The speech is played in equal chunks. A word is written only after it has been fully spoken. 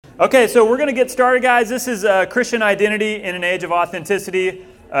Okay, so we're going to get started, guys. This is Christian identity in an age of authenticity.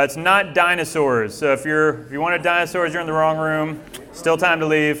 It's not dinosaurs. So if you wanted dinosaurs, you're in the wrong room. Still time to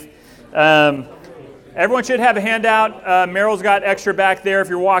leave. Everyone should have a handout. Meryl's got extra back there. If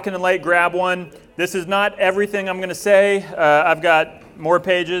you're walking in late, grab one. This is not everything I'm going to say. I've got more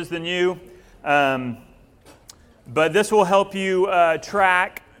pages than you. But this will help you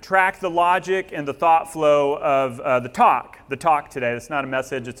track the logic and the thought flow of the talk today. It's not a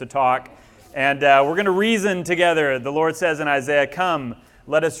message, it's a talk. And we're going to reason together. The Lord says in Isaiah, "Come,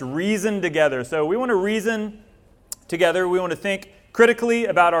 let us reason together." So we want to reason together. We want to think critically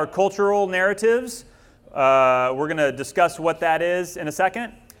about our cultural narratives. We're going to discuss what that is in a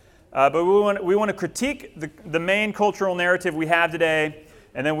second. But we want to critique the main cultural narrative we have today,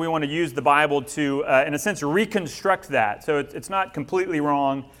 and then we want to use the Bible to, in a sense, reconstruct that. So it's not completely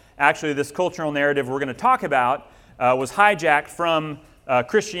wrong. Actually, this cultural narrative we're going to talk about was hijacked from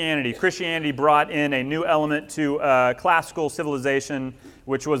Christianity. Christianity brought in a new element to classical civilization,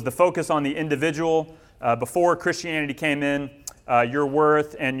 which was the focus on the individual. Before Christianity came in, your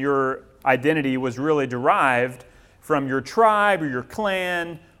worth and your identity was really derived from your tribe or your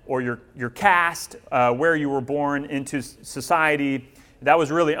clan or your caste, where you were born into society. That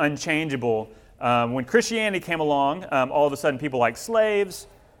was really unchangeable. When Christianity came along, all of a sudden people like slaves,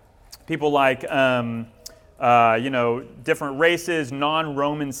 people like different races,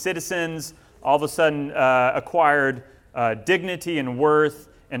 non-Roman citizens, all of a sudden acquired dignity and worth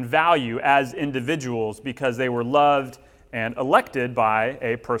and value as individuals because they were loved and elected by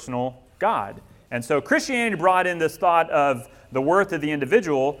a personal God. And so Christianity brought in this thought of the worth of the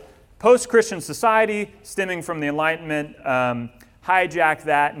individual. Post-Christian society, stemming from the Enlightenment, hijacked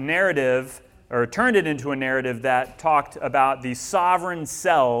that narrative or turned it into a narrative that talked about the sovereign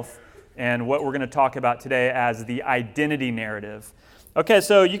self and what we're going to talk about today as the identity narrative. Okay,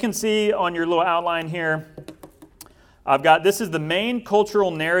 so you can see on your little outline here, this is the main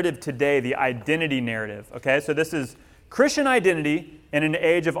cultural narrative today, the identity narrative. Okay, so this is Christian identity in an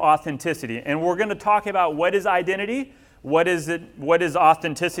age of authenticity. And we're going to talk about what is identity, what does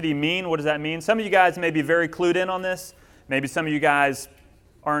authenticity mean, what does that mean? Some of you guys may be very clued in on this. Maybe some of you guys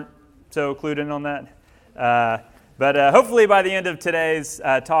aren't so clued in on that. But hopefully by the end of today's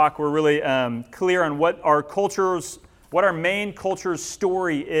talk, we're really clear on what our main culture's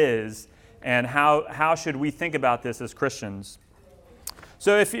story is, and how should we think about this as Christians.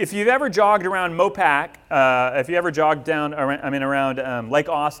 So if you've ever jogged around Mopac, if you ever jogged around Lake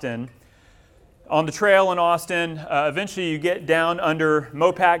Austin, on the trail in Austin, eventually you get down under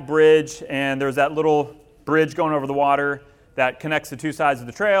Mopac Bridge, and there's that little bridge going over the water that connects the two sides of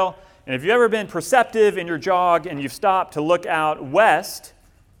the trail. And if you've ever been perceptive in your jog and you've stopped to look out west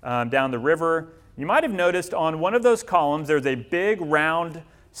down the river, you might have noticed on one of those columns there's a big round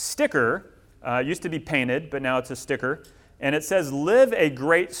sticker. It used to be painted, but now it's a sticker. And it says, "Live a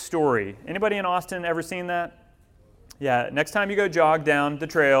great story." Anybody in Austin ever seen that? Yeah, next time you go jog down the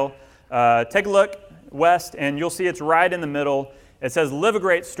trail, take a look west and you'll see it's right in the middle. It says, "Live a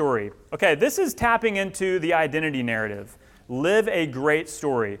great story." Okay, this is tapping into the identity narrative. Live a great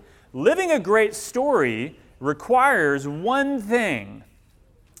story. Living a great story requires one thing.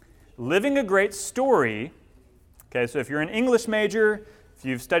 Living a great story, okay, so if you're an English major, if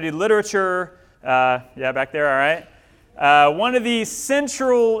you've studied literature, back there, all right. One of the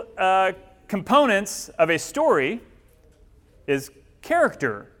central components of a story is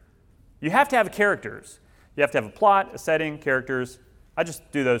character. You have to have characters. You have to have a plot, a setting, characters. I just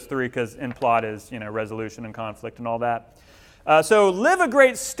do those three because in plot is, resolution and conflict and all that. So live a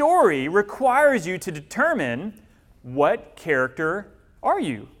great story requires you to determine what character are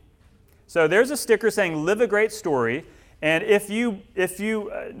you. So there's a sticker saying live a great story, and if you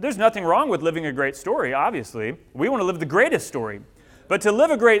there's nothing wrong with living a great story, obviously. We want to live the greatest story. But to live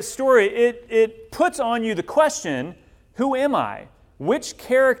a great story, it puts on you the question, who am I? Which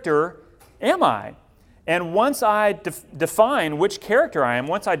character am I? And once I define which character I am,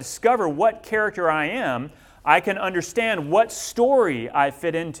 once I discover what character I am, I can understand what story I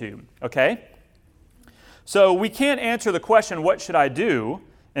fit into, okay? So we can't answer the question, what should I do,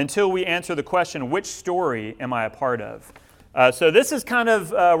 until we answer the question, which story am I a part of? So this is kind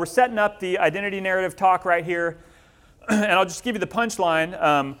of, we're setting up the identity narrative talk right here, and I'll just give you the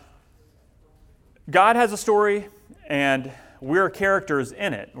punchline. God has a story, and we're characters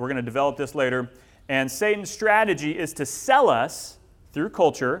in it. We're going to develop this later. And Satan's strategy is to sell us, through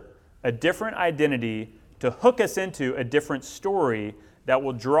culture, a different identity to hook us into a different story that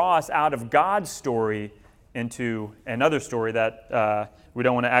will draw us out of God's story into another story that we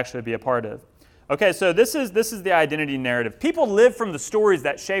don't want to actually be a part of. Okay, so this is the identity narrative. People live from the stories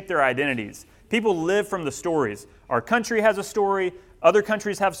that shape their identities. People live from the stories. Our country has a story. Other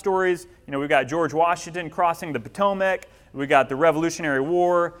countries have stories. We've got George Washington crossing the Potomac. We've got the Revolutionary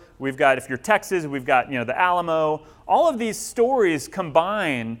War. We've got, if you're Texas, we've got, the Alamo. All of these stories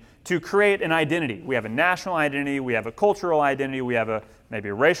combine to create an identity. We have a national identity. We have a cultural identity. We have maybe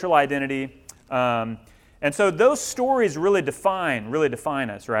a racial identity. And so those stories really define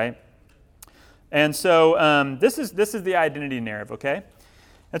us, right? And so this is the identity narrative, okay?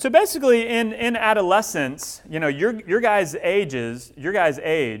 And so basically in adolescence, your guys'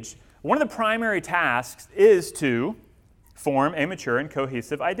 age, one of the primary tasks is to form a mature and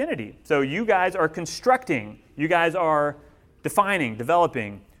cohesive identity. So you guys are constructing, you guys are defining,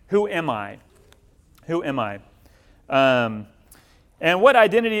 developing, who am I? Who am I? And what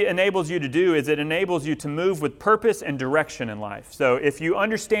identity enables you to do is it enables you to move with purpose and direction in life. So if you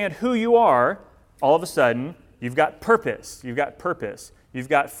understand who you are, all of a sudden, you've got purpose. You've got purpose. You've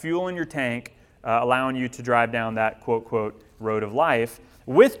got fuel in your tank, allowing you to drive down that quote, quote, road of life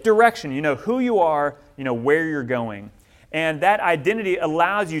with direction. You know who you are, you know where you're going. And that identity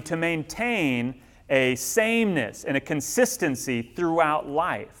allows you to maintain a sameness and a consistency throughout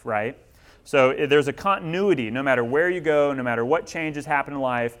life, right? So there's a continuity no matter where you go, no matter what changes happen in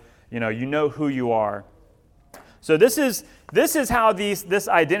life, you know who you are. So this is how this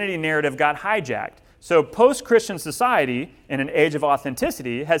identity narrative got hijacked. So post-Christian society, in an age of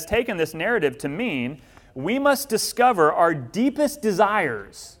authenticity, has taken this narrative to mean we must discover our deepest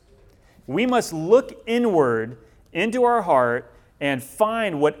desires. We must look inward into our heart and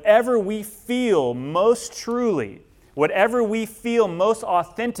find whatever we feel most truly, whatever we feel most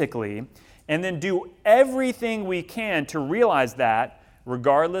authentically, and then do everything we can to realize that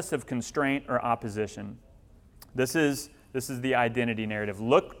regardless of constraint or opposition. This is the identity narrative.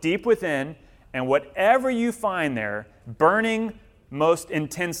 Look deep within, and whatever you find there, burning most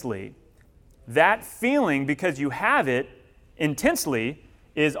intensely, that feeling, because you have it intensely,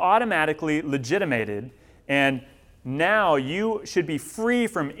 is automatically legitimated, and now you should be free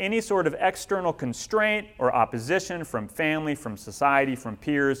from any sort of external constraint or opposition from family, from society, from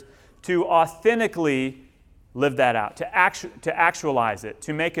peers, to authentically live that out, to actualize it,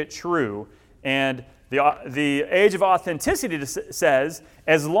 to make it true. And the age of authenticity says,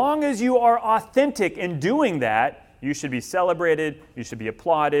 as long as you are authentic in doing that, you should be celebrated, you should be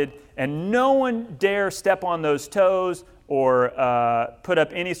applauded, and no one dare step on those toes or put up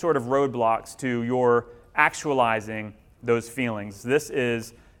any sort of roadblocks to your actualizing those feelings. This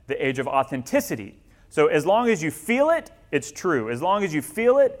is the age of authenticity. So as long as you feel it, it's true. As long as you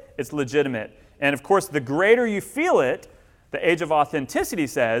feel it, it's legitimate. And of course, the greater you feel it, the age of authenticity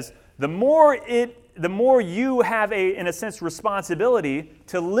says, the more you have in a sense, responsibility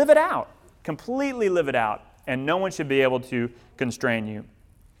to live it out, completely live it out, and no one should be able to constrain you.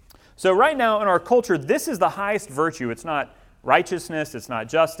 So right now in our culture, this is the highest virtue. It's not righteousness, it's not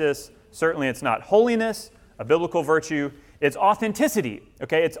justice, certainly it's not holiness, a biblical virtue. It's authenticity,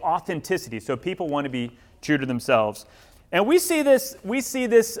 okay? It's authenticity. So people want to be true to themselves. And we see this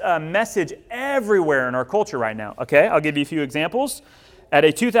message everywhere in our culture right now, okay? I'll give you a few examples. At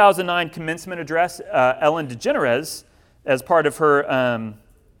a 2009 commencement address, Ellen DeGeneres, as part of her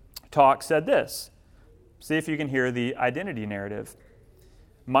talk, said this. See if you can hear the identity narrative.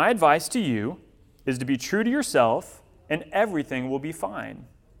 My advice to you is to be true to yourself and everything will be fine.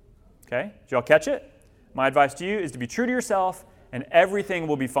 Okay? Did y'all catch it? My advice to you is to be true to yourself and everything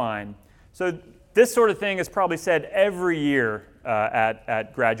will be fine. So this sort of thing is probably said every year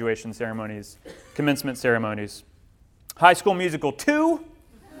at graduation ceremonies, commencement ceremonies. High School Musical 2.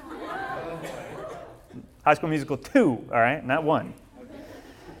 High School Musical 2, all right, not 1.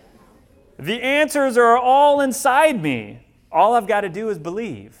 The answers are all inside me. All I've got to do is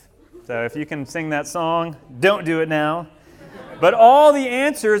believe. So if you can sing that song, don't do it now. But all the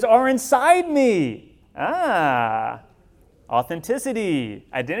answers are inside me. Authenticity,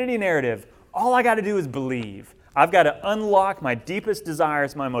 identity narrative. All I got to do is believe. I've got to unlock my deepest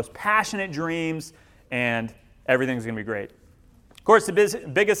desires, my most passionate dreams, and everything's going to be great. Of course,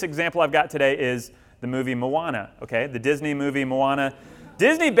 the biggest example I've got today is the movie Moana, okay? The Disney movie Moana.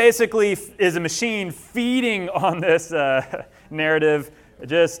 Disney basically is a machine feeding on this narrative,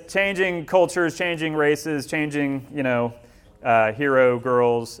 just changing cultures, changing races, changing, hero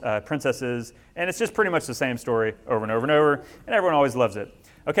girls, princesses, and it's just pretty much the same story over and over and over, and everyone always loves it.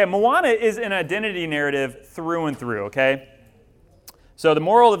 Okay, Moana is an identity narrative through and through, okay? So the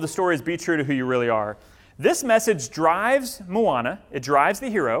moral of the story is be true to who you really are. This message drives Moana. It drives the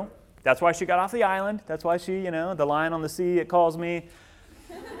hero. That's why she got off the island. That's why she, the lion on the sea, it calls me.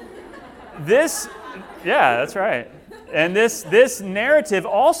 This, yeah, that's right. And this narrative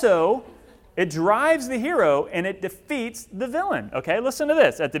also, it drives the hero and it defeats the villain. Okay, listen to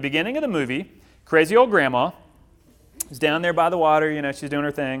this. At the beginning of the movie, crazy old grandma is down there by the water, she's doing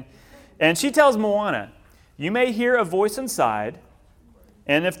her thing. And she tells Moana, "You may hear a voice inside,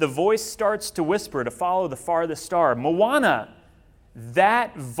 and if the voice starts to whisper to follow the farthest star, Moana,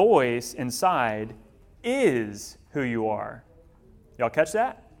 that voice inside is who you are." Y'all catch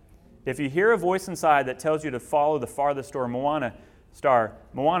that? If you hear a voice inside that tells you to follow the farthest star, Moana,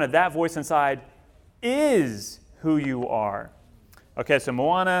 that voice inside is who you are. Okay, so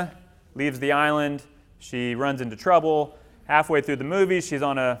Moana leaves the island. She runs into trouble. Halfway through the movie, she's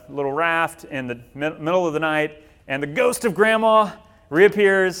on a little raft in the middle of the night, and the ghost of Grandma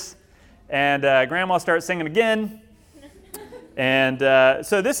reappears, and Grandma starts singing again. And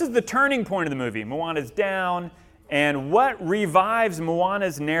so this is the turning point of the movie. Moana's down, and what revives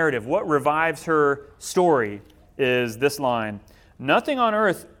Moana's narrative, what revives her story is this line: "Nothing on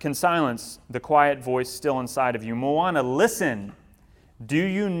earth can silence the quiet voice still inside of you. Moana, listen. Do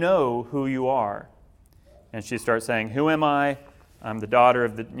you know who you are?" And she starts saying, "Who am I? I'm the daughter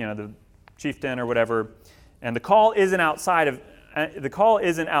of the chieftain or whatever." And the call isn't out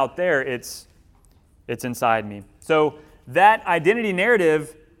there. It's inside me. So that identity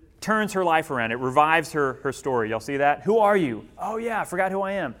narrative turns her life around. It revives her story. Y'all see that? Who are you? Oh yeah, I forgot who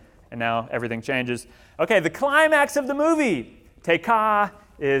I am. And now everything changes. Okay, the climax of the movie. Te Kā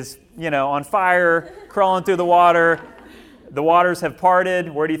is on fire, crawling through the water. The waters have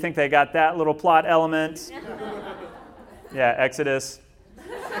parted. Where do you think they got that little plot element? Yeah, Exodus.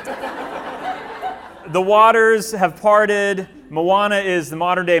 The waters have parted. Moana is the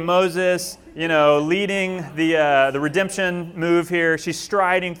modern-day Moses, leading the redemption move here. She's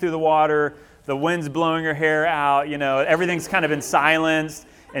striding through the water. The wind's blowing her hair out. Everything's kind of in silence.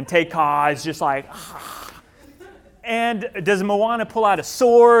 And Te Kā is just like, ah. And does Moana pull out a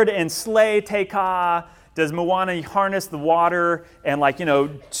sword and slay Te Kā? Does Moana harness the water and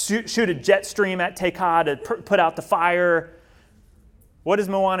shoot a jet stream at Te Kā to put out the fire? What does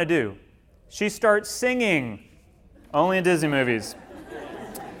Moana do? She starts singing. Only in Disney movies.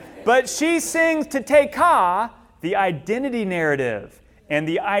 But she sings to Te Kā the identity narrative. And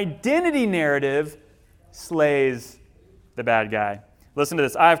the identity narrative slays the bad guy. Listen to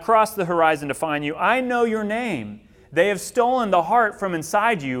this. "I have crossed the horizon to find you. I know your name. They have stolen the heart from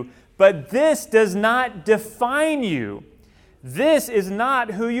inside you. But this does not define you. This is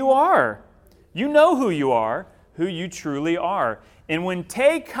not who you are. You know who you are, who you truly are." And when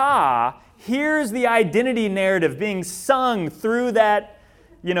Te Kā hears the identity narrative being sung through that,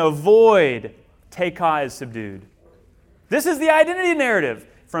 void, Te Kā is subdued. This is the identity narrative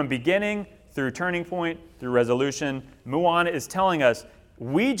from beginning through turning point, through resolution. Moana is telling us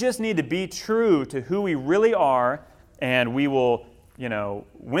we just need to be true to who we really are, and we will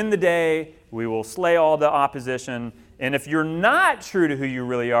win the day, we will slay all the opposition. And if you're not true to who you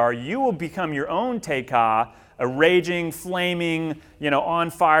really are, you will become your own Te Kā, a raging, flaming, on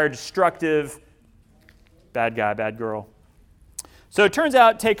fire, destructive bad guy, bad girl. So it turns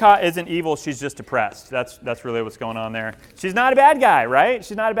out Te Kā isn't evil, she's just depressed. That's really what's going on there. She's not a bad guy, right?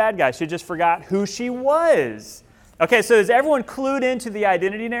 She's not a bad guy. She just forgot who she was. Okay, so is everyone clued into the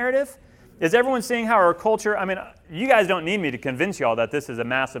identity narrative? Is everyone seeing how our culture, you guys don't need me to convince you all that this is a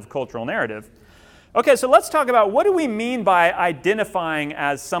massive cultural narrative. Okay, so let's talk about what do we mean by identifying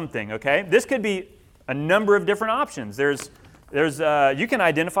as something, okay? This could be a number of different options. You can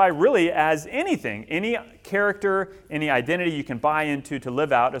identify really as anything, any character, any identity you can buy into to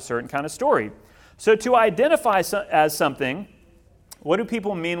live out a certain kind of story. So to identify as something, what do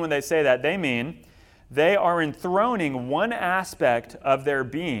people mean when they say that? They mean they are enthroning one aspect of their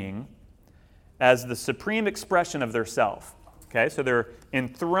being as the supreme expression of their self. Okay, so they're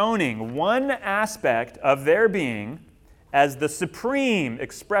enthroning one aspect of their being as the supreme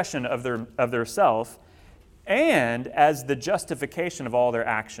expression of their self and as the justification of all their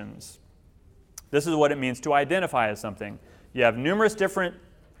actions. This is what it means to identify as something. You have numerous different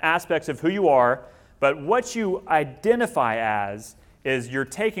aspects of who you are, but what you identify as is you're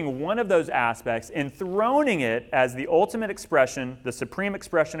taking one of those aspects, enthroning it as the ultimate expression, the supreme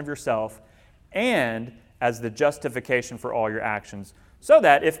expression of yourself, and as the justification for all your actions. So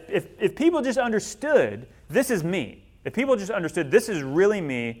that if people just understood, this is me. If people just understood, this is really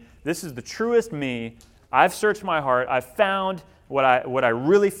me, this is the truest me, I've searched my heart, I've found what I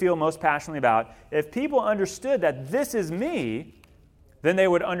really feel most passionately about. If people understood that this is me, then they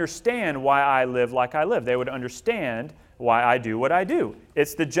would understand why I live like I live. They would understand why I do what I do.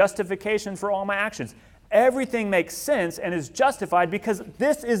 It's the justification for all my actions. everything makes sense and is justified because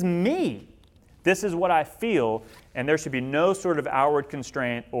this is me. This is what I feel, and there should be no sort of outward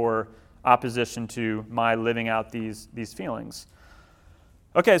constraint or opposition to my living out these feelings.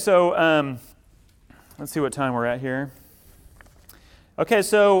 Okay, so let's see what time we're at here. Okay,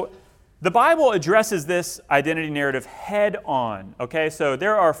 so the Bible addresses this identity narrative head on. Okay, so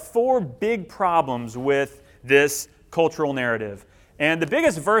there are 4 big problems with this cultural narrative. And the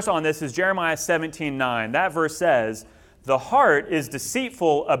biggest verse on this is Jeremiah 17:9. That verse says, "The heart is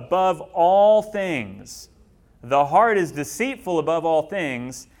deceitful above all things. The heart is deceitful above all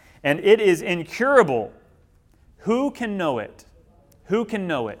things, and it is incurable. Who can know it?" Who can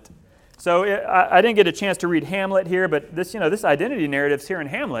know it? So I didn't get a chance to read Hamlet here, but this identity narrative's here in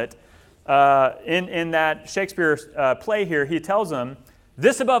Hamlet. In that Shakespeare play here, he tells them,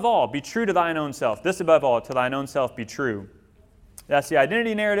 "This above all, be true to thine own self. This above all, to thine own self be true." That's the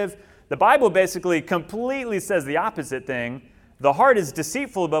identity narrative. The Bible basically completely says the opposite thing. The heart is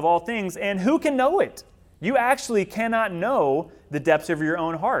deceitful above all things, and who can know it? You actually cannot know the depths of your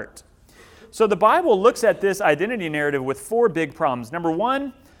own heart. So the Bible looks at this identity narrative with 4 big problems. Number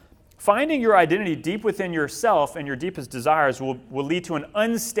 1, finding your identity deep within yourself and your deepest desires will lead to an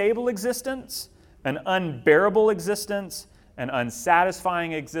unstable existence, an unbearable existence, an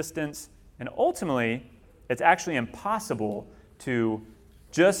unsatisfying existence, and ultimately, it's actually impossible to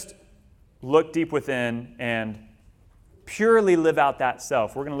just look deep within and purely live out that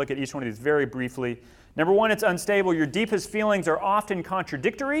self. We're going to look at each one of these very briefly. Number 1, it's unstable. Your deepest feelings are often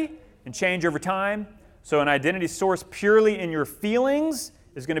contradictory and change over time. So an identity source purely in your feelings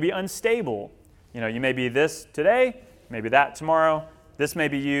is going to be unstable. You may be this today, maybe that tomorrow. This may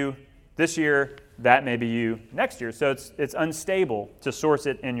be you this year, that may be you next year. So it's unstable to source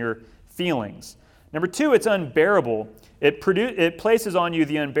it in your feelings. Number 2, it's unbearable. It places on you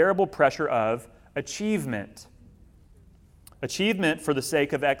the unbearable pressure of achievement. Achievement for the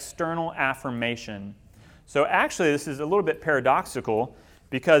sake of external affirmation. So actually, this is a little bit paradoxical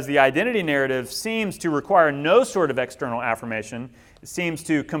because the identity narrative seems to require no sort of external affirmation. It seems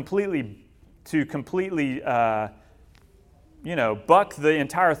to completely buck the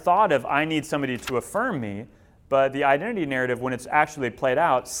entire thought of I need somebody to affirm me. But the identity narrative, when it's actually played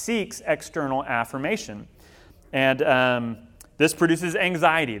out, seeks external affirmation. And this produces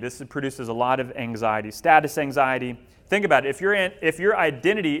anxiety. This produces a lot of anxiety, status anxiety. Think about it. If your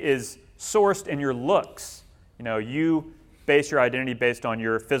identity is sourced in your looks, you base your identity based on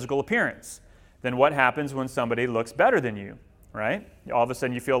your physical appearance, then what happens when somebody looks better than you, right? All of a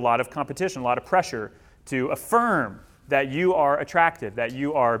sudden you feel a lot of competition, a lot of pressure to affirm that you are attractive, that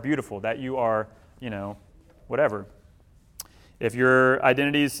you are beautiful, that you are, whatever. If your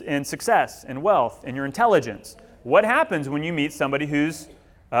identity's in success, in wealth, in your intelligence, what happens when you meet somebody who's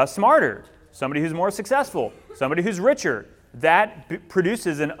smarter, somebody who's more successful, somebody who's richer? That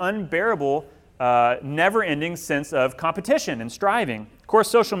produces an unbearable, never-ending sense of competition and striving. Of course,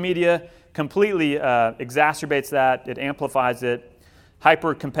 social media completely exacerbates that. It amplifies it.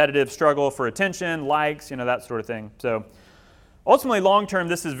 Hyper-competitive struggle for attention, likes, that sort of thing. So ultimately, long-term,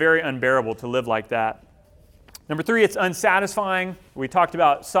 this is very unbearable to live like that. Number 3, it's unsatisfying. We talked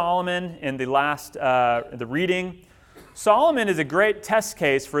about Solomon in the last the reading. Solomon is a great test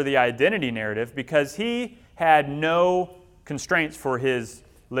case for the identity narrative because he had no constraints for his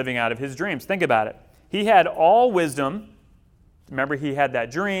living out of his dreams. Think about it. He had all wisdom. Remember, he had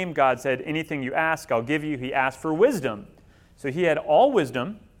that dream. God said, anything you ask, I'll give you. He asked for wisdom. So he had all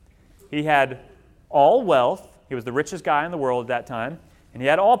wisdom. He had all wealth. He was the richest guy in the world at that time. And he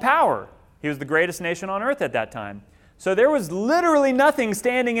had all power. He was the greatest nation on earth at that time. So there was literally nothing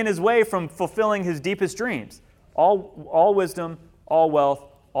standing in his way from fulfilling his deepest dreams. All wisdom, all wealth,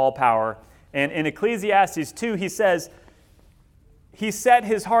 all power. And in Ecclesiastes 2, he says, he set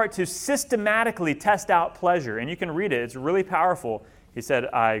his heart to systematically test out pleasure. And you can read it. It's really powerful. He said,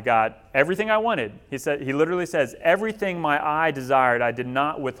 I got everything I wanted. He literally says, everything my eye desired, I did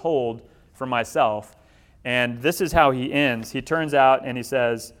not withhold from myself. And this is how he ends. He turns out and he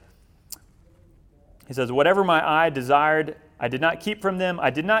says, whatever my eye desired, I did not keep from them. I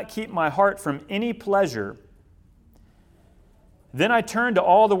did not keep my heart from any pleasure. Then I turned to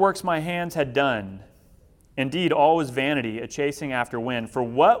all the works my hands had done. Indeed, all was vanity, a chasing after wind. For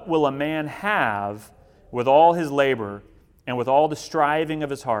what will a man have with all his labor and with all the striving of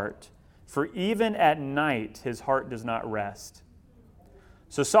his heart? For even at night his heart does not rest.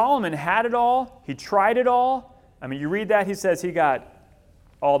 So Solomon had it all. He tried it all. You read that, he says he got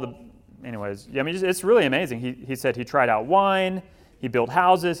all the... Anyways, it's really amazing. He said he tried out wine, he built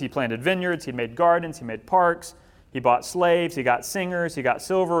houses, he planted vineyards, he made gardens, he made parks, he bought slaves, he got singers, he got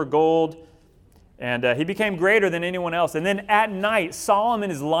silver, gold. And he became greater than anyone else. And then at night,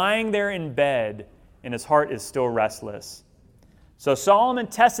 Solomon is lying there in bed, and his heart is still restless. So Solomon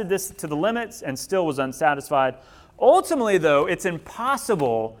tested this to the limits and still was unsatisfied. Ultimately, though, it's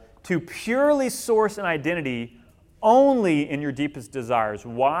impossible to purely source an identity only in your deepest desires.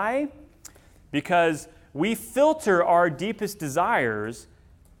 Why? Because we filter our deepest desires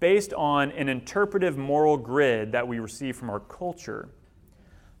based on an interpretive moral grid that we receive from our culture.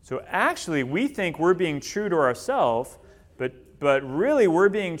 So actually, we think we're being true to ourselves, but really we're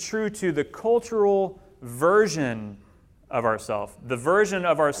being true to the cultural version of ourselves, the version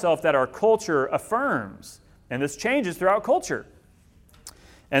of ourselves that our culture affirms. And this changes throughout culture.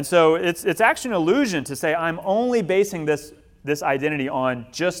 And so it's actually an illusion to say I'm only basing this identity on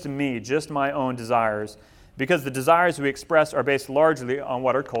just me, just my own desires, because the desires we express are based largely on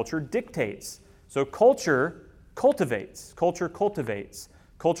what our culture dictates. So culture cultivates.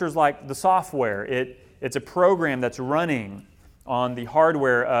 Culture's like the software. It's a program that's running on the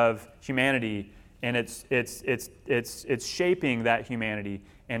hardware of humanity, and it's shaping that humanity,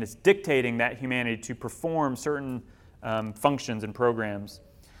 and it's dictating that humanity to perform certain functions and programs.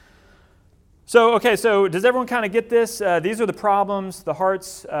 So does everyone kind of get this? These are the problems. The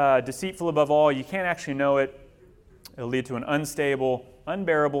heart's deceitful above all. You can't actually know it. It'll lead to an unstable,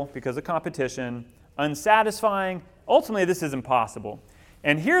 unbearable because of competition, unsatisfying. Ultimately, this is impossible.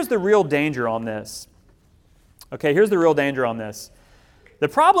 And here's the real danger on this. Okay, here's the real danger on this. The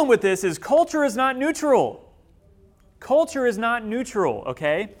problem with this is culture is not neutral. Culture is not neutral,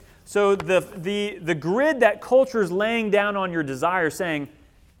 okay? So the grid that culture is laying down on your desire, saying,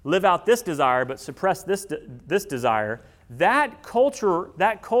 live out this desire but suppress this desire, that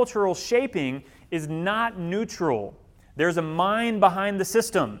cultural shaping is not neutral. There's a mind behind the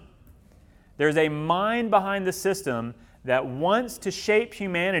system. There's a mind behind the system that wants to shape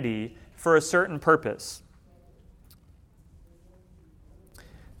humanity for a certain purpose.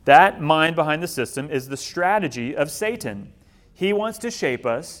 That mind behind the system is the strategy of Satan. He wants to shape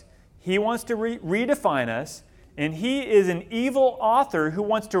us. He wants to redefine us. And he is an evil author who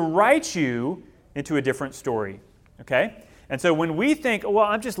wants to write you into a different story. Okay? And so when we think, well,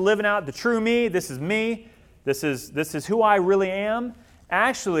 I'm just living out the true me, this is who I really am,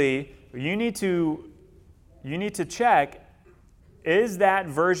 actually, you need to check, is that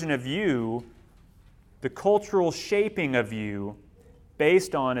version of you the cultural shaping of you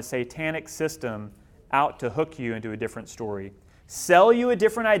based on a satanic system out to hook you into a different story, sell you a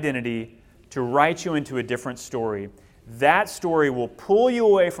different identity to write you into a different story. That story will pull you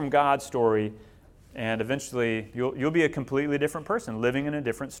away from God's story, and eventually you'll be a completely different person living in a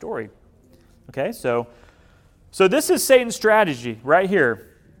different story. Okay, so this is Satan's strategy right here.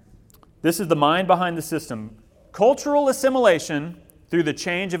 This is the mind behind the system. Cultural assimilation through the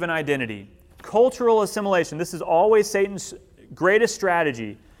change of an identity. Cultural assimilation. This is always Satan's greatest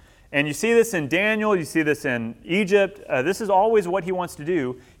strategy. And you see this in Daniel, you see this in Egypt. This is always what he wants to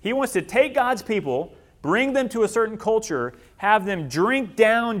do. He wants to take God's people, bring them to a certain culture, have them drink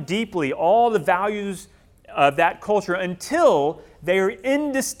down deeply all the values of that culture until they are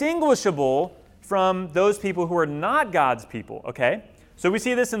indistinguishable from those people who are not God's people, okay? So we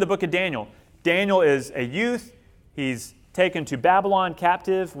see this in the book of Daniel. Daniel is a youth. He's taken to Babylon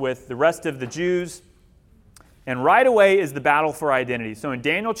captive with the rest of the Jews. And right away is the battle for identity. So in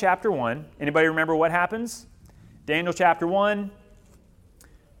Daniel chapter 1, anybody remember what happens? Daniel chapter 1,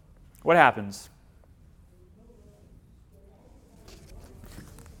 what happens?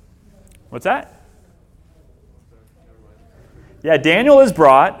 What's that? Yeah, Daniel is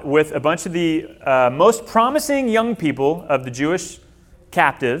brought with a bunch of the most promising young people of the Jewish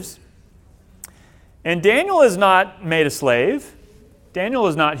captives. And Daniel is not made a slave. Daniel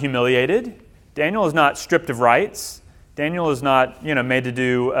is not humiliated. Daniel is not stripped of rights. Daniel is not, made to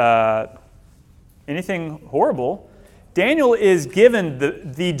do anything horrible. Daniel is given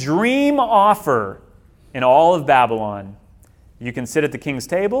the dream offer in all of Babylon. You can sit at the king's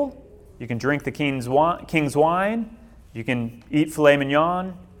table. You can drink the king's wine. You can eat filet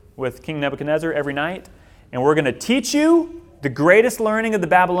mignon with King Nebuchadnezzar every night. And we're going to teach you the greatest learning of the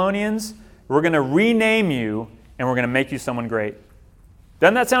Babylonians. We're going to rename you, and we're going to make you someone great.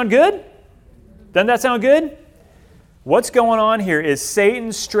 Doesn't that sound good? Doesn't that sound good? What's going on here is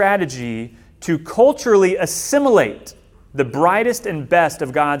Satan's strategy to culturally assimilate the brightest and best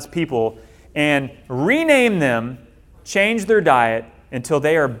of God's people and rename them, change their diet until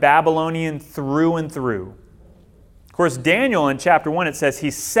they are Babylonian through and through. Of course, Daniel in chapter 1, it says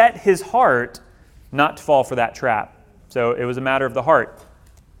he set his heart not to fall for that trap. So it was a matter of the heart.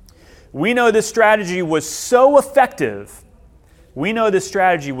 We know this strategy was so effective We know this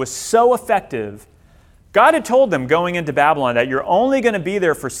strategy was so effective. God had told them going into Babylon that you're only going to be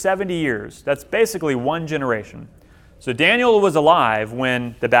there for 70 years. That's basically one generation. So Daniel was alive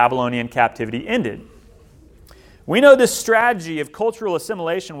when the Babylonian captivity ended. We know this strategy of cultural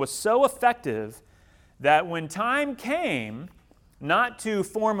assimilation was so effective that when time came, not to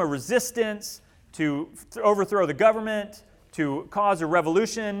form a resistance, to overthrow the government, to cause a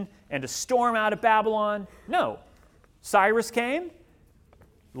revolution, and to storm out of Babylon, no. Cyrus came,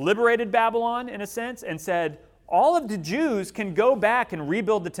 liberated Babylon in a sense, and said, all of the Jews can go back and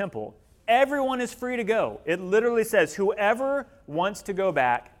rebuild the temple. Everyone is free to go. It literally says, whoever wants to go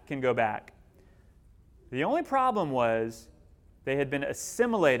back can go back. The only problem was they had been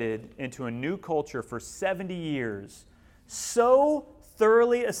assimilated into a new culture for 70 years. So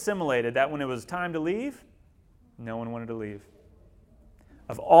thoroughly assimilated that when it was time to leave, no one wanted to leave.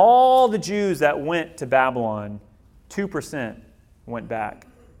 Of all the Jews that went to Babylon, 2% went back.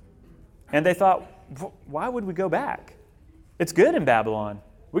 And they thought, why would we go back? It's good in Babylon.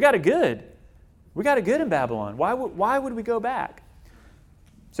 We got it good. We got it good in Babylon. Why would we go back?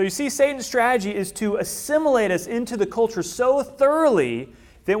 So you see, Satan's strategy is to assimilate us into the culture so thoroughly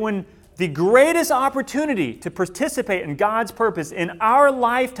that when the greatest opportunity to participate in God's purpose in our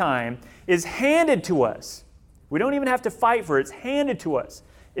lifetime is handed to us, we don't even have to fight for it. It's handed to us.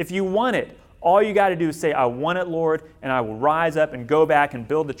 If you want it, all you got to do is say, I want it, Lord, and I will rise up and go back and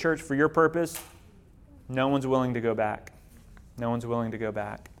build the church for your purpose. No one's willing to go back. No one's willing to go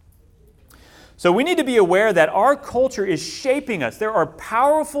back. So we need to be aware that our culture is shaping us. There are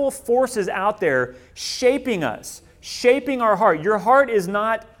powerful forces out there shaping us, shaping our heart. Your heart is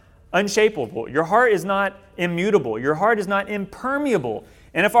not unshapable. Your heart is not immutable. Your heart is not impermeable.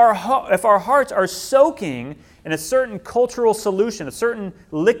 And if our hearts are soaking in a certain cultural solution, a certain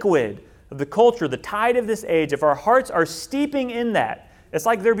liquid of the culture, the tide of this age, if our hearts are steeping in that, it's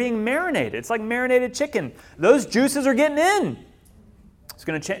like they're being marinated. It's like marinated chicken. Those juices are getting in. It's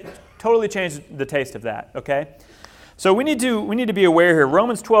going to totally change the taste of that, okay? So we need to be aware here.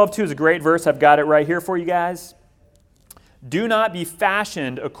 Romans 12:2 is a great verse. I've got it right here for you guys. Do not be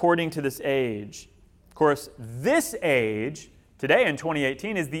fashioned according to this age. Of course, this age, today in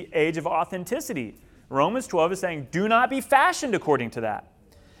 2018, is the age of authenticity. Romans 12 is saying, do not be fashioned according to that,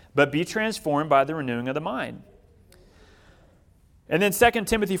 but be transformed by the renewing of the mind. And then 2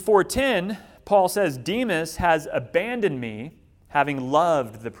 Timothy 4:10, Paul says, Demas has abandoned me, having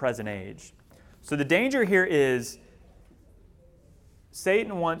loved the present age. So the danger here is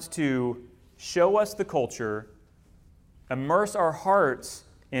Satan wants to show us the culture, immerse our hearts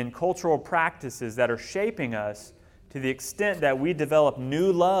in cultural practices that are shaping us to the extent that we develop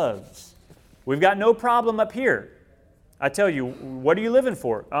new loves. We've got no problem up here. I tell you, what are you living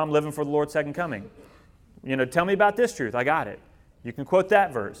for? Oh, I'm living for the Lord's second coming. Tell me about this truth. I got it. You can quote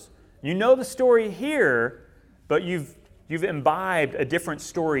that verse. You know the story here, but you've imbibed a different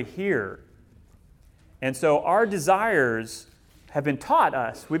story here. And so our desires have been taught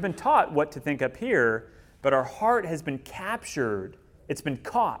us. We've been taught what to think up here, but our heart has been captured. It's been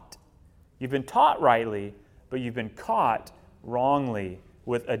caught. You've been taught rightly, but you've been caught wrongly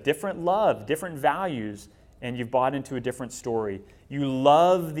with a different love, different values, and you've bought into a different story. You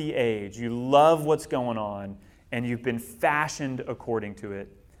love the age. You love what's going on, and you've been fashioned according to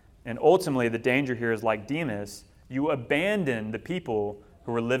it. And ultimately, the danger here is like Demas, you abandon the people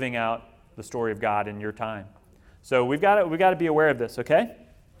who are living out the story of God in your time. So we've got to be aware of this, okay?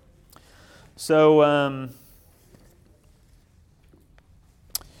 So,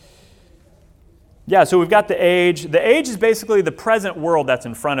 so we've got the age. The age is basically the present world that's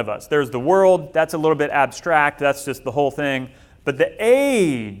in front of us. There's the world. That's a little bit abstract. That's just the whole thing. But the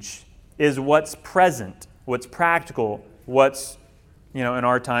age is what's present, what's practical, what's, in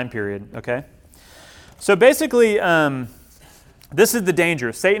our time period, okay? So basically, this is the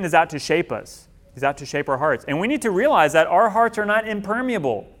danger. Satan is out to shape us. He's out to shape our hearts. And we need to realize that our hearts are not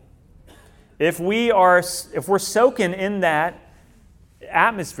impermeable. If we're soaking in that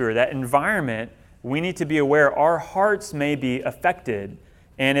atmosphere, that environment, we need to be aware our hearts may be affected.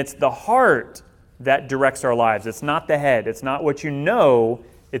 And it's the heart that directs our lives. It's not the head. It's not what you know.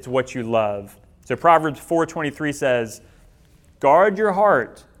 It's what you love. So Proverbs 4:23 says, guard your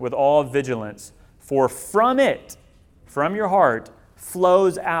heart with all vigilance, for from it, from your heart,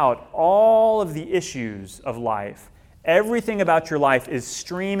 flows out all of the issues of life. Everything about your life is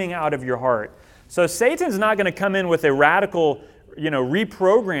streaming out of your heart. So Satan's not going to come in with a radical,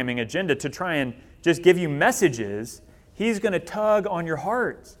 reprogramming agenda to try and just give you messages. He's going to tug on your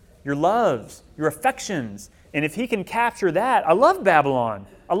heart, your loves, your affections, And if he can capture that, I love Babylon.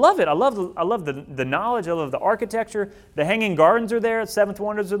 I love it. I love the knowledge. I love the architecture. The hanging gardens are there. Seventh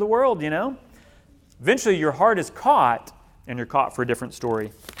wonders of the world, you know. Eventually your heart is caught, and you're caught for a different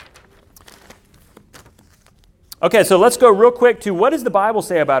story. Okay, so let's go real quick to what does the Bible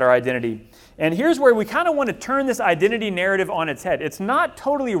say about our identity? And here's where we kind of want to turn this identity narrative on its head. It's not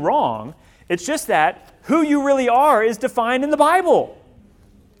totally wrong. It's just that who you really are is defined in the Bible.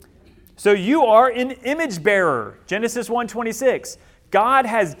 So you are an image bearer. Genesis 1:26. God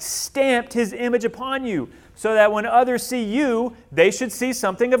has stamped his image upon you so that when others see you, they should see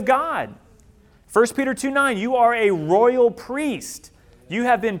something of God. 1 Peter 2:9. You are a royal priest. You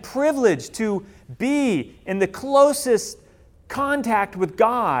have been privileged to be in the closest contact with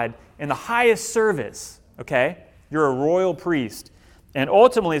God in the highest service. Okay? You're a royal priest. And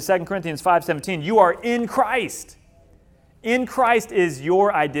ultimately, 2 Corinthians 5:17, you are in Christ. In Christ is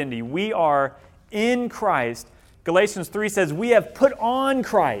your identity. We are in Christ. Galatians 3 says, we have put on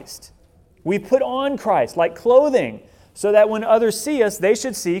Christ. We put on Christ like clothing, so that when others see us, they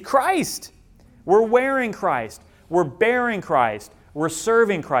should see Christ. We're wearing Christ. We're bearing Christ. We're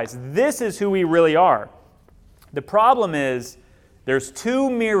serving Christ. This is who we really are. The problem is, there's two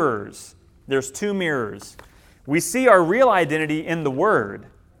mirrors. There's two mirrors. We see our real identity in the Word.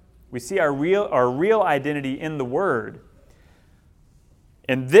 We see our real identity in the Word.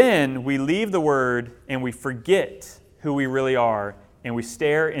 And then we leave the Word and we forget who we really are, and we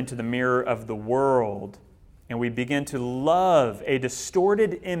stare into the mirror of the world, and we begin to love a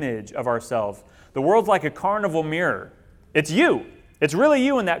distorted image of ourselves. The world's like a carnival mirror. It's you. It's really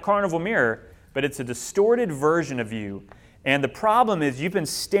you in that carnival mirror, but it's a distorted version of you. And the problem is you've been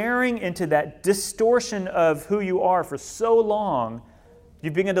staring into that distortion of who you are for so long,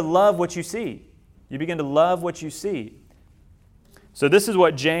 you begin to love what you see. You begin to love what you see. So this is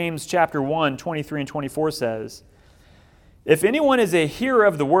what James chapter 1, 23 and 24 says. If anyone is a hearer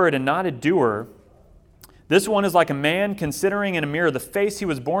of the word and not a doer, this one is like a man considering in a mirror the face he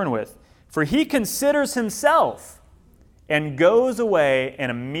was born with. For he considers himself and goes away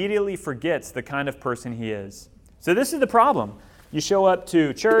and immediately forgets the kind of person he is. So this is the problem. You show up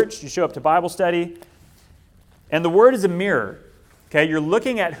to church, you show up to Bible study, and the Word is a mirror. Okay, you're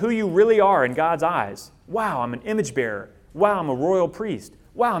looking at who you really are in God's eyes. Wow, I'm an image bearer. Wow, I'm a royal priest.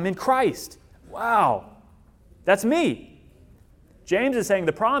 Wow, I'm in Christ. Wow, that's me. James is saying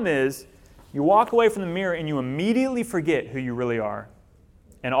the problem is you walk away from the mirror and you immediately forget who you really are.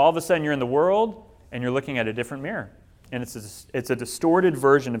 And all of a sudden you're in the world and you're looking at a different mirror. And it's a distorted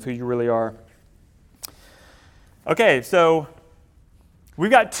version of who you really are. Okay, so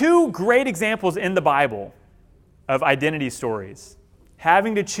we've got two great examples in the Bible of identity stories.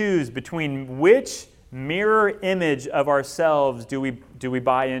 Having to choose between which mirror image of ourselves do we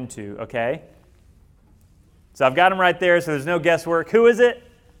buy into, okay? So I've got them right there, so there's no guesswork. Who is it?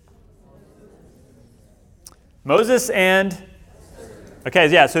 Moses and... Okay,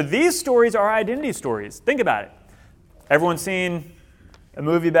 yeah, so these stories are identity stories. Think about it. Everyone's seen a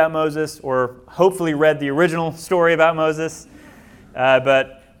movie about Moses, or hopefully read the original story about Moses.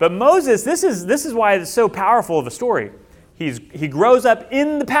 But Moses, this is why it's so powerful of a story. He grows up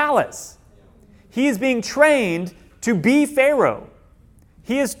in the palace. He is being trained to be Pharaoh.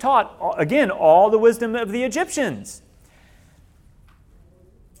 He is taught, again, all the wisdom of the Egyptians.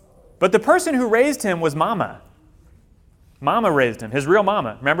 But the person who raised him was Mama. Mama raised him, his real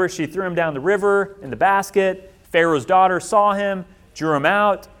mama. Remember, she threw him down the river in the basket. Pharaoh's daughter saw him, drew him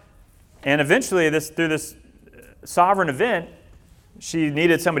out, and eventually, through this sovereign event, she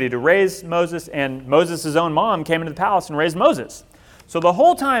needed somebody to raise Moses, and Moses' own mom came into the palace and raised Moses. So the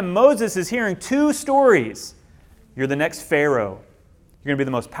whole time, Moses is hearing two stories. You're the next Pharaoh. You're going to be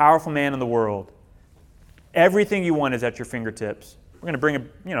the most powerful man in the world. Everything you want is at your fingertips. We're going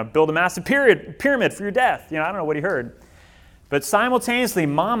to build a massive pyramid for your death. I don't know what he heard. But simultaneously,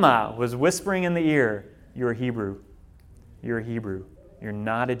 Mama was whispering in the ear, you're a Hebrew. You're a Hebrew. You're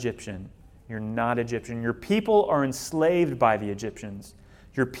not Egyptian. You're not Egyptian. Your people are enslaved by the Egyptians.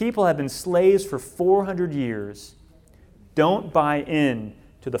 Your people have been slaves for 400 years. Don't buy in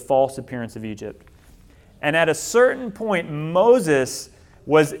to the false appearance of Egypt. And at a certain point, Moses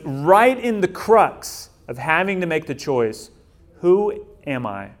was right in the crux of having to make the choice, who am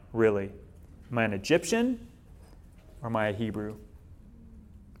I really? Am I an Egyptian or am I a Hebrew?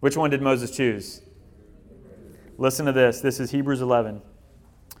 Which one did Moses choose? Listen to this. This is Hebrews 11.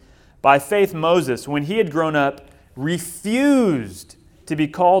 By faith, Moses, when he had grown up, refused to be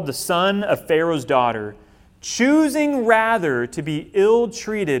called the son of Pharaoh's daughter, choosing rather to be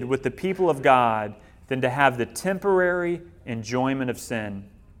ill-treated with the people of God than to have the temporary enjoyment of sin.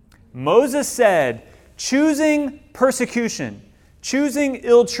 Moses said, choosing persecution, choosing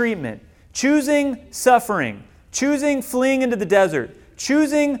ill treatment, choosing suffering, choosing fleeing into the desert,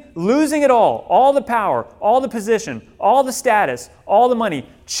 choosing losing it all the power, all the position, all the status, all the money,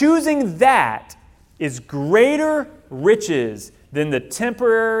 choosing that is greater riches than the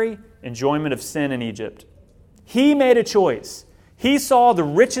temporary enjoyment of sin in Egypt. He made a choice. He saw the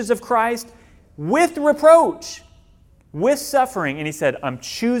riches of Christ with reproach, with suffering, and he said, I'm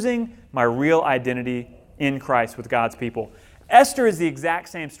choosing my real identity in Christ with God's people. Esther is the exact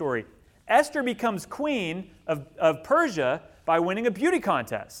same story. Esther becomes queen of Persia by winning a beauty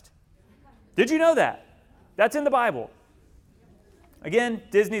contest. Did you know that? That's in the Bible. Again,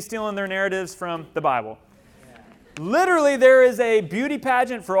 Disney's stealing their narratives from the Bible. Literally, there is a beauty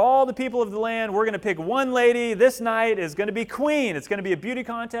pageant for all the people of the land. We're going to pick one lady. This night is going to be queen. It's going to be a beauty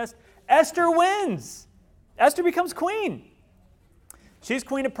contest. Esther wins. Esther becomes queen. She's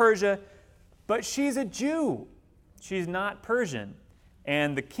queen of Persia, but she's a Jew. She's not Persian.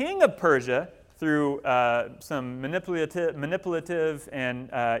 And the king of Persia, through some manipulative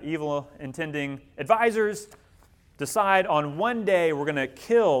and evil-intending advisors, decide on one day we're going to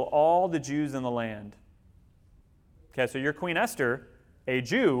kill all the Jews in the land. Okay, so you're Queen Esther, a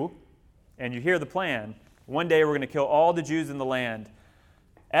Jew, and you hear the plan. One day we're going to kill all the Jews in the land.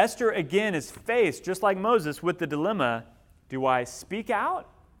 Esther, again, is faced, just like Moses, with the dilemma, do I speak out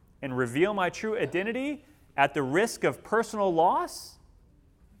and reveal my true identity at the risk of personal loss?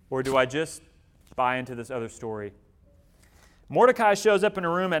 Or do I just buy into this other story? Mordecai shows up in a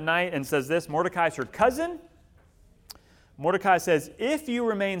room at night and says this. Mordecai's her cousin. Mordecai says, if you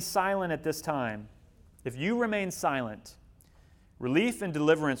remain silent at this time, if you remain silent, relief and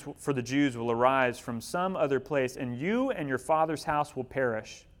deliverance for the Jews will arise from some other place, and you and your father's house will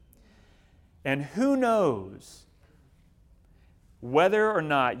perish. And who knows whether or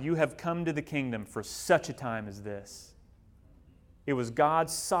not you have come to the kingdom for such a time as this? It was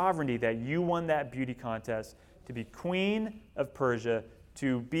God's sovereignty that you won that beauty contest to be queen of Persia,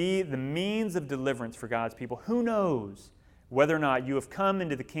 to be the means of deliverance for God's people. Who knows whether or not you have come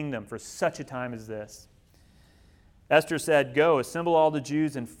into the kingdom for such a time as this? Esther said, go, assemble all the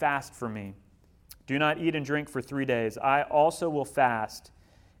Jews and fast for me. Do not eat and drink for 3 days. I also will fast,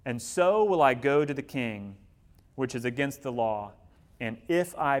 and so will I go to the king, which is against the law. And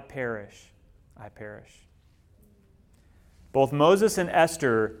if I perish, I perish. Both Moses and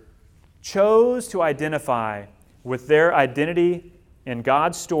Esther chose to identify with their identity in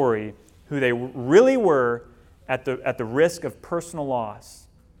God's story who they really were at the risk of personal loss.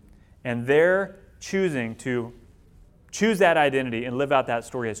 And their choosing to choose that identity and live out that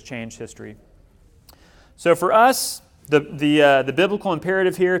story has changed history. So for us, the biblical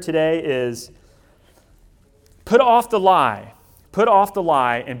imperative here today is put off the lie. Put off the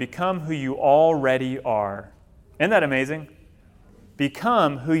lie and become who you already are. Isn't that amazing?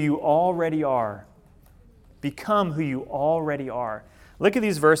 Become who you already are. Become who you already are. Look at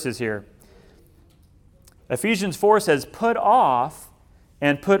these verses here. Ephesians 4 says, put off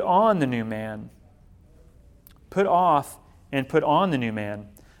and put on the new man. Put off and put on the new man.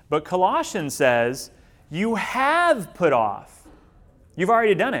 But Colossians says, you have put off. You've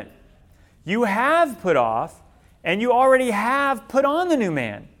already done it. You have put off, and you already have put on the new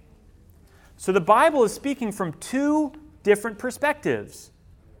man. So the Bible is speaking from two different perspectives.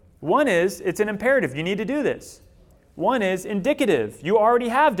 One is, it's an imperative. You need to do this. One is indicative. You already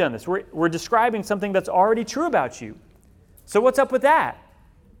have done this. We're describing something that's already true about you. So what's up with that?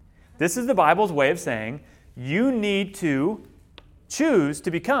 This is the Bible's way of saying, you need to choose to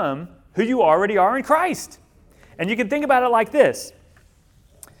become who you already are in Christ. And you can think about it like this.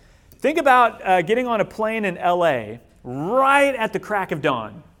 Think about getting on a plane in LA right at the crack of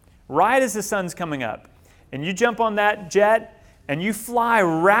dawn, right as the sun's coming up. And you jump on that jet and you fly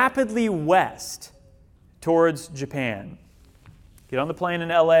rapidly west towards Japan. Get on the plane in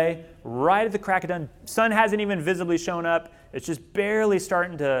LA right at the crack of dawn. Sun hasn't even visibly shown up. It's just barely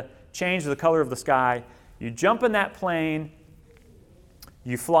starting to change the color of the sky. You jump in that plane,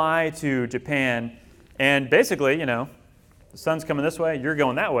 you fly to Japan, and basically, the sun's coming this way, you're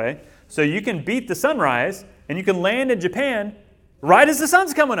going that way. So you can beat the sunrise, and you can land in Japan right as the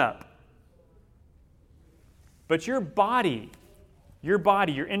sun's coming up. But your body,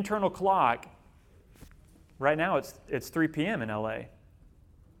 your internal clock, right now it's 3 p.m. in LA.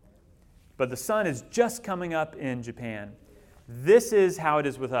 But the sun is just coming up in Japan. This is how it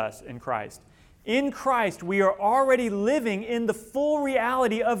is with us in Christ. In Christ, we are already living in the full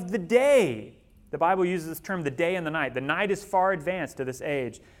reality of the day. The Bible uses this term, the day and the night. The night is far advanced to this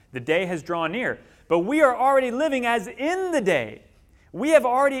age. The day has drawn near. But we are already living as in the day. We have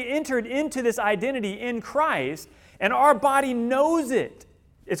already entered into this identity in Christ, and our body knows it.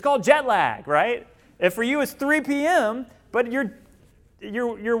 It's called jet lag, right? If for you it's 3 p.m., but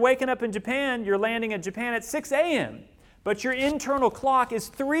you're waking up in Japan, you're landing in Japan at 6 a.m., but your internal clock is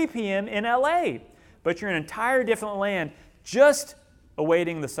 3 p.m. in LA, but you're in an entire different land just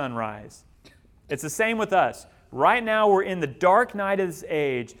awaiting the sunrise. It's the same with us. Right now we're in the dark night of this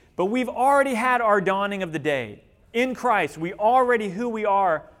age, but we've already had our dawning of the day. In Christ, we already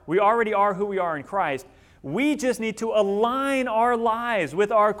are who we are in Christ. We just need to align our lives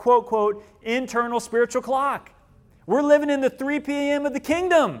with our quote, quote, internal spiritual clock. We're living in the 3 p.m. of the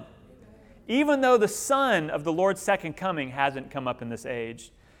kingdom. Even though the Son of the Lord's second coming hasn't come up in this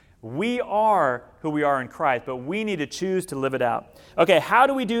age, we are who we are in Christ, but we need to choose to live it out. Okay, how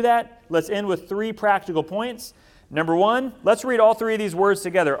do we do that? Let's end with 3 practical points. Number 1, let's read all 3 of these words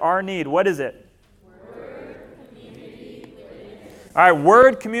together. Our need, what is it? Word, community, witness. All right,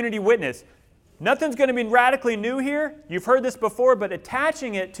 word, community, witness. Nothing's going to be radically new here. You've heard this before, but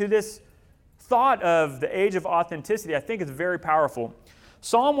attaching it to this thought of the age of authenticity, I think is very powerful.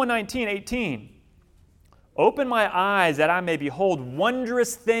 Psalm 119:18. Open my eyes that I may behold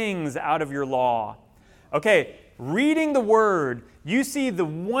wondrous things out of your law. Okay, reading the Word, you see the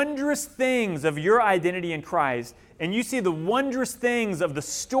wondrous things of your identity in Christ, and you see the wondrous things of the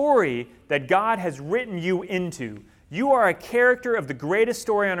story that God has written you into. You are a character of the greatest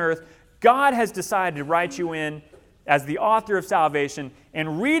story on earth. God has decided to write you in as the author of salvation,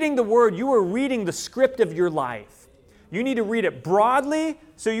 and reading the Word, you are reading the script of your life. You need to read it broadly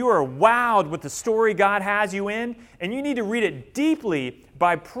so you are wowed with the story God has you in, and you need to read it deeply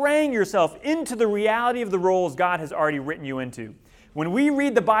by praying yourself into the reality of the roles God has already written you into. When we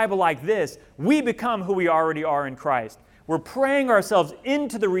read the Bible like this, we become who we already are in Christ. We're praying ourselves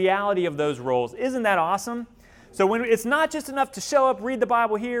into the reality of those roles. Isn't that awesome? So when it's not just enough to show up, read the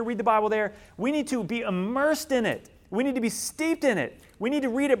Bible here, read the Bible there. We need to be immersed in it. We need to be steeped in it. We need to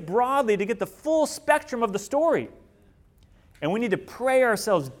read it broadly to get the full spectrum of the story. And we need to pray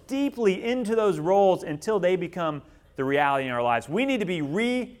ourselves deeply into those roles until they become the reality in our lives. We need to be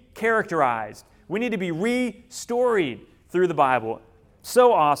re-characterized. We need to be re-storied through the Bible.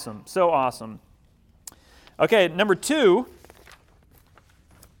 So awesome, so awesome. Okay, number 2.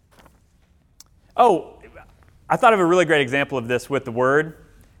 Oh, I thought of a really great example of this with the Word.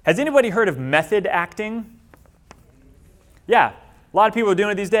 Has anybody heard of method acting? Yeah, a lot of people are doing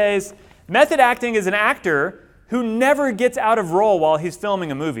it these days. Method acting is an actor who never gets out of role while he's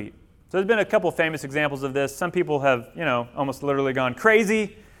filming a movie. So there's been a couple famous examples of this. Some people have, almost literally gone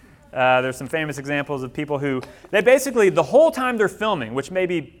crazy. There's some famous examples of people who, they basically, the whole time they're filming, which may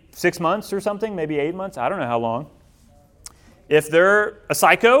be 6 months or something, maybe 8 months, I don't know how long. If they're a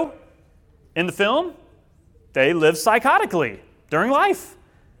psycho in the film, they live psychotically during life.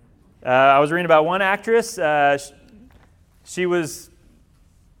 I was reading about one actress. She was,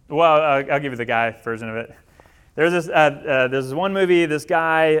 I'll give you the guy version of it. There's this one movie, this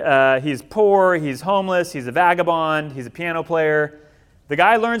guy, he's poor, he's homeless, he's a vagabond, he's a piano player. The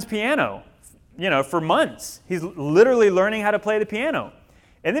guy learns piano, for months. He's literally learning how to play the piano.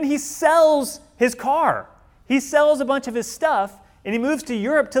 And then he sells his car. He sells a bunch of his stuff, and he moves to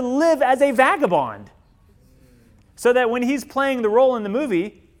Europe to live as a vagabond. So that when he's playing the role in the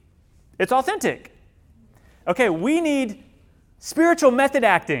movie, it's authentic. Okay, we need spiritual method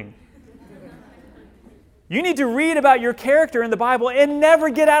acting. You need to read about your character in the Bible and never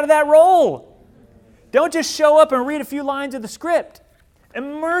get out of that role. Don't just show up and read a few lines of the script.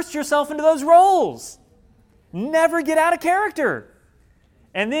 Immerse yourself into those roles. Never get out of character.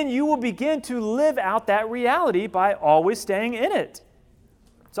 And then you will begin to live out that reality by always staying in it.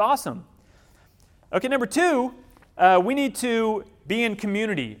 It's awesome. Okay, number 2, we need to be in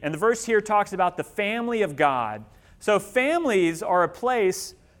community. And the verse here talks about the family of God. So families are a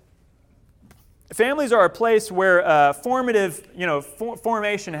place where formative,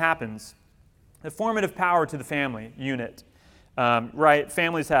 formation happens. The formative power to the family unit, right?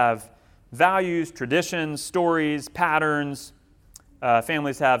 Families have values, traditions, stories, patterns.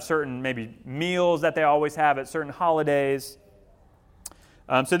 Families have certain maybe meals that they always have at certain holidays.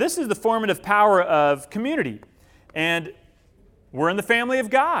 So this is the formative power of community. And we're in the family of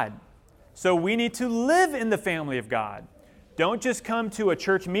God. So we need to live in the family of God. Don't just come to a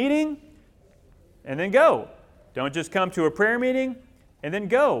church meeting and then go. Don't just come to a prayer meeting and then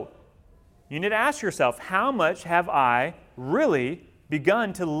go. You need to ask yourself, how much have I really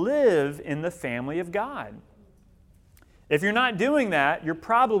begun to live in the family of God? If you're not doing that, you're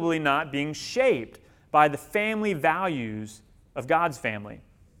probably not being shaped by the family values of God's family.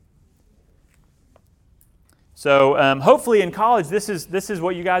 So hopefully in college, this is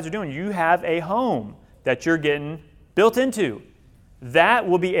what you guys are doing. You have a home that you're getting built into. That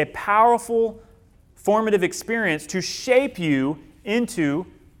will be a powerful, formative experience to shape you into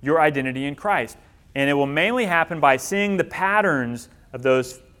your identity in Christ. And it will mainly happen by seeing the patterns of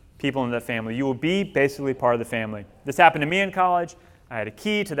those people in the family. You will be basically part of the family. This happened to me in college. I had a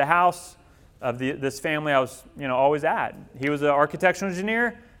key to the house of this family I was always at. He was an architectural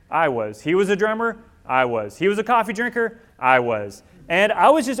engineer. I was. He was a drummer. I was. He was a coffee drinker. I was. And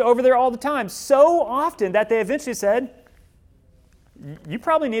I was just over there all the time, so often that they eventually said, you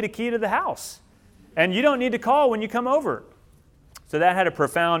probably need a key to the house. And you don't need to call when you come over. So that had a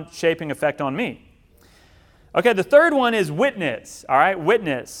profound shaping effect on me. Okay, the third one is witness. All right,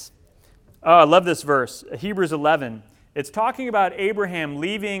 witness. Oh, I love this verse, Hebrews 11. It's talking about Abraham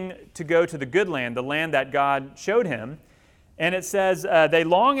leaving to go to the good land, the land that God showed him. And it says, they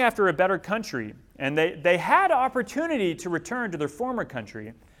long after a better country. And they had opportunity to return to their former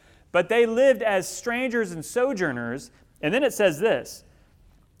country, but they lived as strangers and sojourners. And then it says this.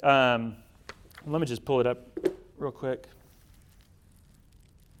 Let me just pull it up real quick.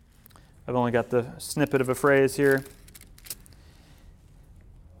 I've only got the snippet of a phrase here.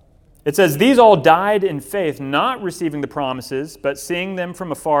 It says, these all died in faith, not receiving the promises, but seeing them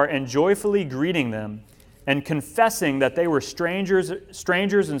from afar and joyfully greeting them and confessing that they were strangers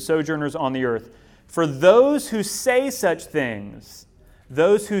and sojourners on the earth. For those who say such things,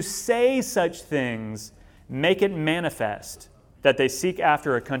 make it manifest that they seek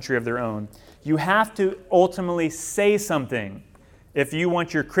after a country of their own. You have to ultimately say something if you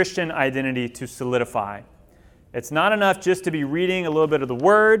want your Christian identity to solidify. It's not enough just to be reading a little bit of the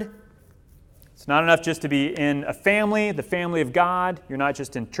Word. It's not enough just to be in a family, the family of God. You're not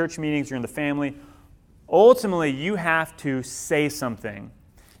just in church meetings, you're in the family. Ultimately, you have to say something.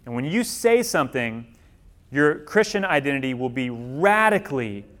 And when you say something, your Christian identity will be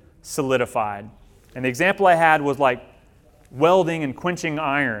radically solidified. And the example I had was like welding and quenching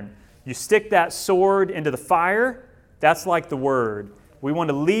iron. You stick that sword into the fire, that's like the Word. We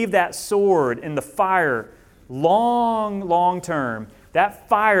want to leave that sword in the fire long term. That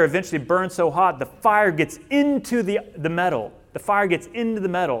fire eventually burns so hot, the fire gets into the metal. The fire gets into the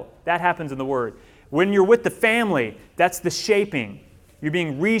metal. That happens in the Word. When you're with the family, that's the shaping. You're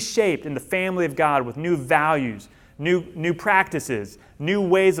being reshaped in the family of God with new values, new practices, new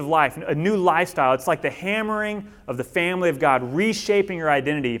ways of life, a new lifestyle. It's like the hammering of the family of God, reshaping your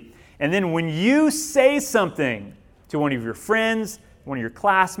identity. And then when you say something to one of your friends, one of your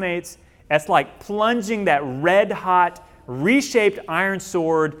classmates, it's like plunging that red-hot, reshaped iron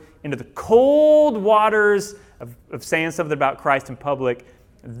sword into the cold waters of saying something about Christ in public.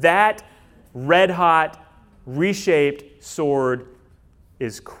 That red-hot, reshaped sword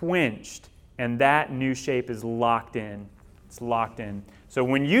is quenched, and that new shape is locked in. It's locked in. So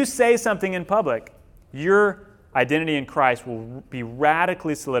when you say something in public, your identity in Christ will be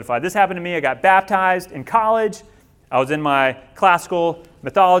radically solidified. This happened to me. I got baptized in college. I was in my classical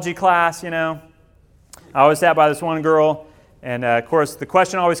mythology class, I always sat by this one girl, and of course the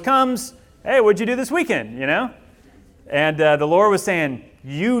question always comes, hey, what'd you do this weekend, And the Lord was saying,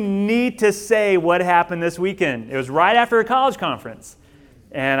 you need to say what happened this weekend. It was right after a college conference.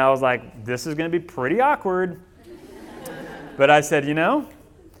 And I was like, this is going to be pretty awkward. But I said,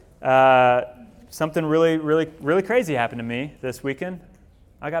 something really crazy happened to me this weekend.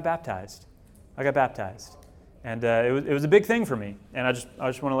 I got baptized. And it was a big thing for me. And I just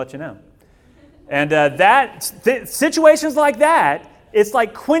want to let you know. And situations like that, it's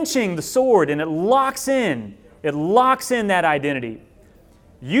like quenching the sword, and it locks in that identity.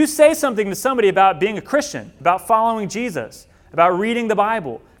 You say something to somebody about being a Christian, about following Jesus, about reading the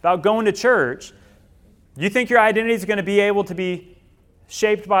Bible, about going to church. You think your identity is going to be able to be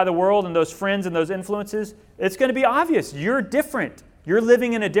shaped by the world and those friends and those influences? It's going to be obvious. You're different. You're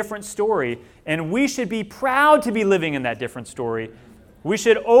living in a different story, and we should be proud to be living in that different story. We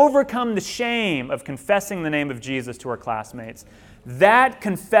should overcome the shame of confessing the name of Jesus to our classmates. That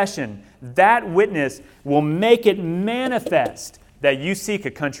confession, that witness will make it manifest that you seek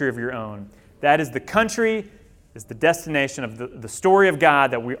a country of your own. That is the country, is the destination of the story of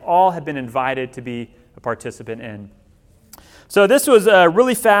God that we all have been invited to be a participant in. So this was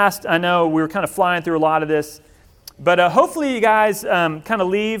really fast. I know we were kind of flying through a lot of this. But hopefully you guys kind of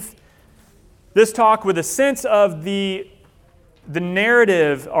leave this talk with a sense of the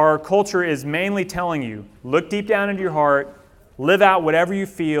narrative our culture is mainly telling you. Look deep down into your heart. Live out whatever you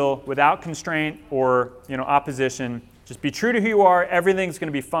feel without constraint or opposition. Just be true to who you are. Everything's going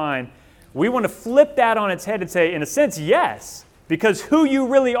to be fine. We want to flip that on its head and say, in a sense, yes, because who you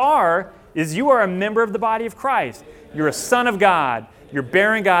really are is you are a member of the body of Christ. You're a son of God. You're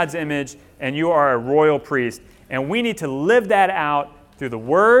bearing God's image, and you are a royal priest. And we need to live that out through the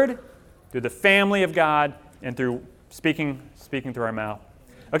Word, through the family of God, and through speaking through our mouth.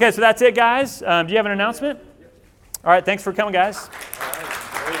 Okay, so that's it, guys. Do you have an announcement? All right, thanks for coming, guys.